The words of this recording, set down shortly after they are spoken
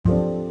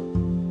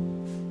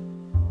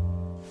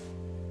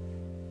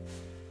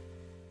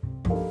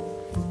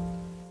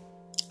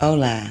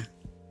Hola,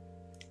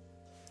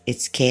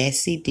 it's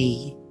Cassie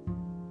D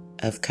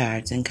of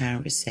Cards and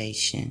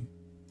Conversation,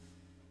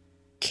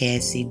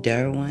 Cassie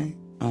Derwin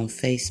on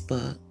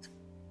Facebook,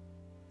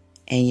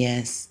 and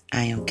yes,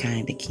 I am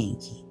kinda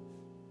kinky.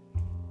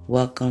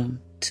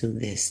 Welcome to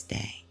this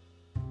day.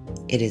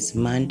 It is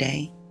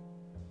Monday,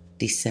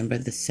 December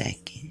the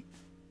 2nd,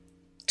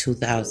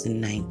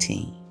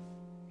 2019,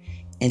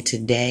 and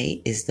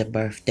today is the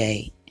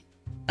birthday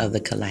of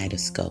the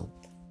Kaleidascope.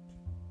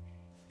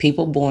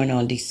 People born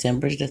on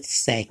December the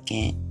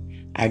 2nd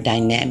are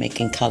dynamic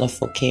and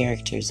colorful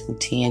characters who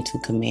tend to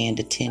command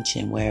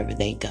attention wherever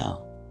they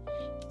go.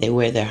 They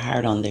wear their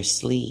heart on their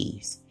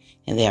sleeves,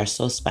 and they are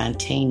so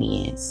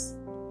spontaneous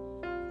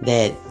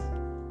that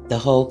the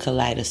whole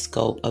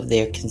kaleidoscope of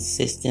their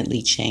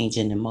consistently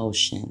changing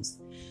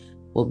emotions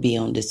will be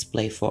on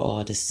display for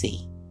all to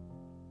see.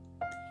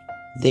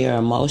 Their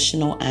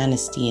emotional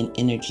honesty and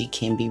energy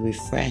can be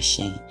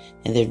refreshing,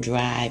 and their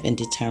drive and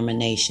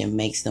determination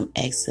makes them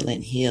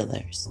excellent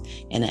healers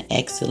and an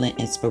excellent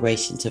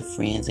inspiration to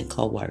friends and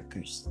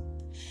coworkers.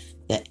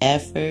 The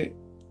effect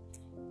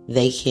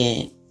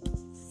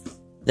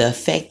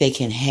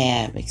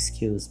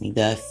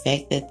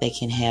that they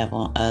can have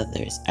on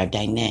others are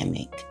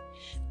dynamic,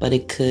 but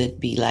it could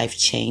be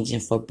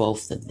life-changing for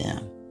both of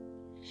them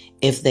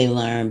if they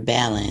learn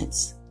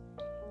balance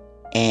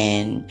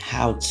and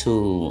how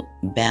to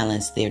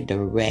balance their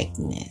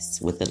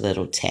directness with a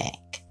little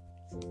tact.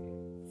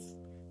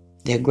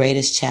 Their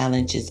greatest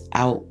challenge is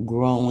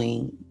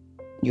outgrowing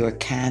your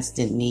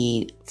constant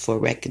need for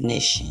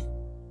recognition.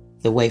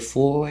 The way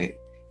forward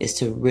is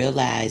to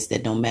realize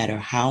that no matter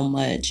how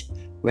much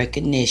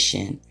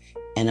recognition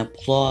and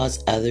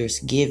applause others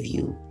give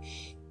you,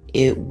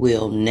 it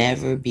will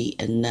never be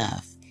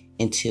enough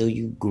until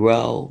you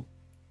grow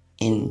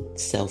in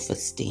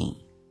self-esteem.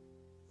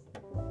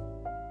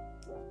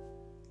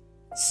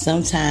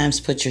 Sometimes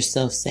put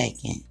yourself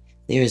second.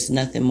 There is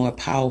nothing more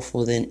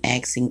powerful than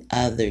asking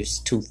others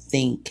to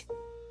think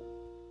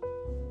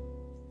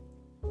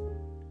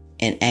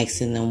and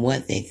asking them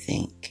what they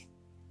think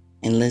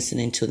and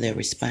listening to their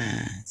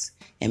response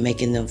and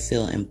making them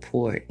feel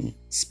important,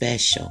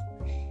 special.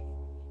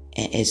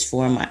 And it's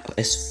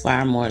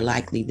far more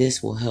likely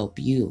this will help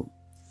you.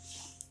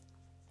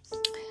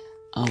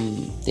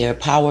 Their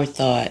power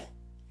thought,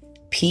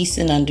 peace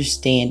and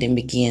understanding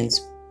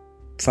begins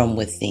from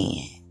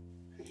within.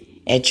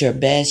 At your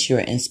best, you're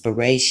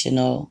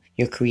inspirational,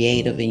 you're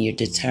creative, and you're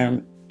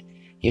determined.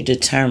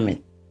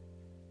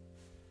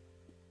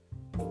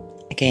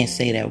 I can't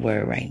say that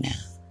word right now.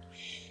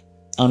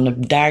 On the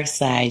dark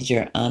side,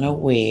 you're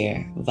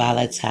unaware,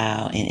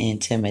 volatile, and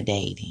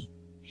intimidating.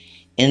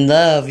 In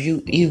love,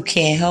 you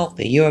can't help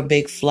it. You're a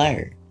big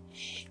flirt.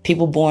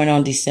 People born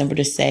on December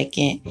the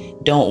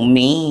 2nd don't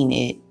mean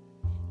it,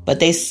 but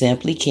they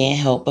simply can't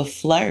help but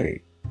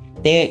flirt.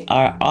 They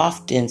are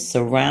often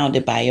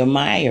surrounded by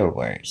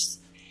admirers,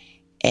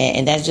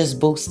 and that just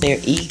boosts their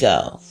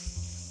ego.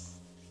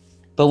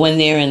 But when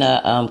they're in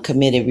a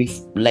committed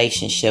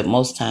relationship,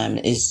 most time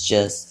it's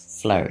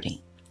just flirting.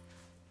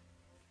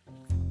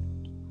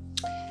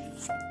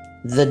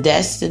 The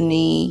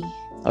destiny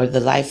or the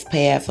life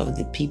path of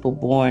the people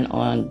born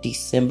on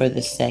December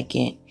the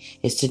 2nd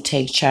is to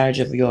take charge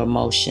of your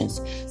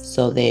emotions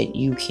so that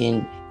you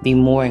can be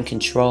more in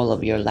control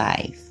of your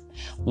life.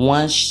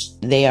 Once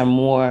they are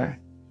more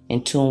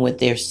in tune with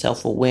their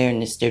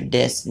self-awareness, their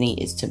destiny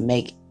is to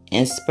make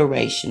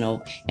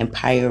inspirational and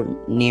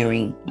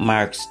pioneering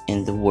marks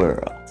in the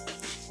world.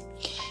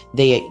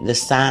 The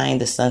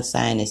sun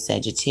sign is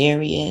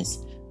Sagittarius.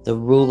 The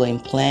ruling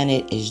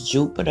planet is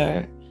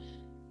Jupiter.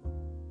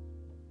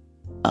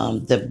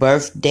 The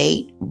birth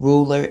date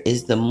ruler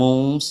is the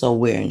moon, so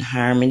we're in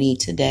harmony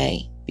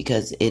today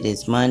because it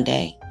is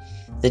Monday.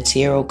 The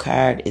tarot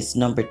card is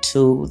number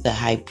 2, the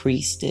High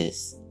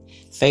Priestess.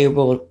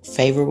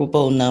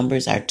 Favorable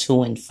numbers are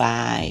 2 and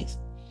 5.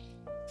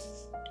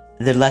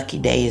 The lucky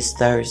day is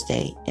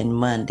Thursday and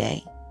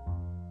Monday.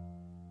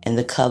 And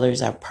the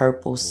colors are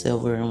purple,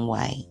 silver, and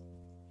white.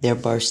 Their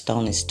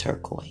birthstone is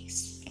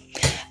turquoise.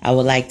 I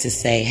would like to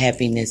say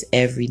happiness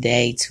every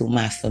day to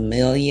my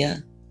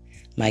familia,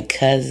 my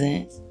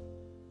cousin.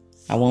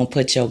 I won't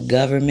put your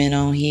government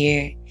on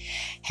here.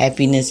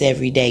 Happiness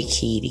every day,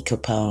 Kitty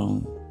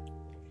Capone.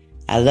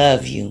 I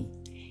love you.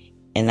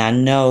 And I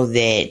know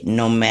that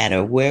no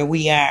matter where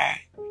we are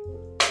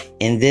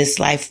in this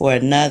life or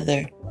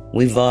another,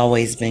 we've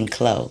always been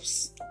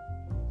close.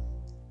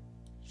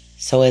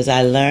 So as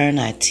I learn,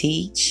 I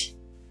teach.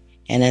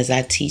 And as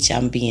I teach,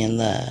 I'm being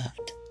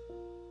loved.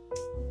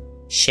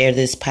 Share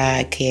this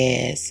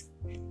podcast.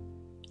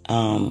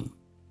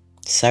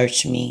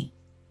 Search me,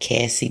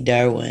 Cassie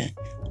Derwin,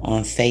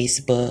 on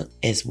Facebook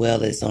as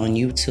well as on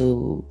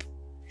YouTube.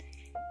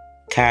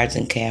 Cards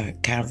and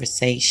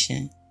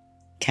Conversation.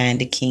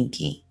 Kinda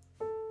kinky.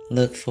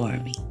 Look for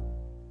me.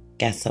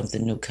 Got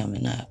something new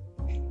coming up.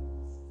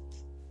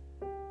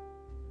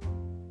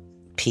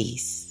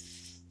 Peace.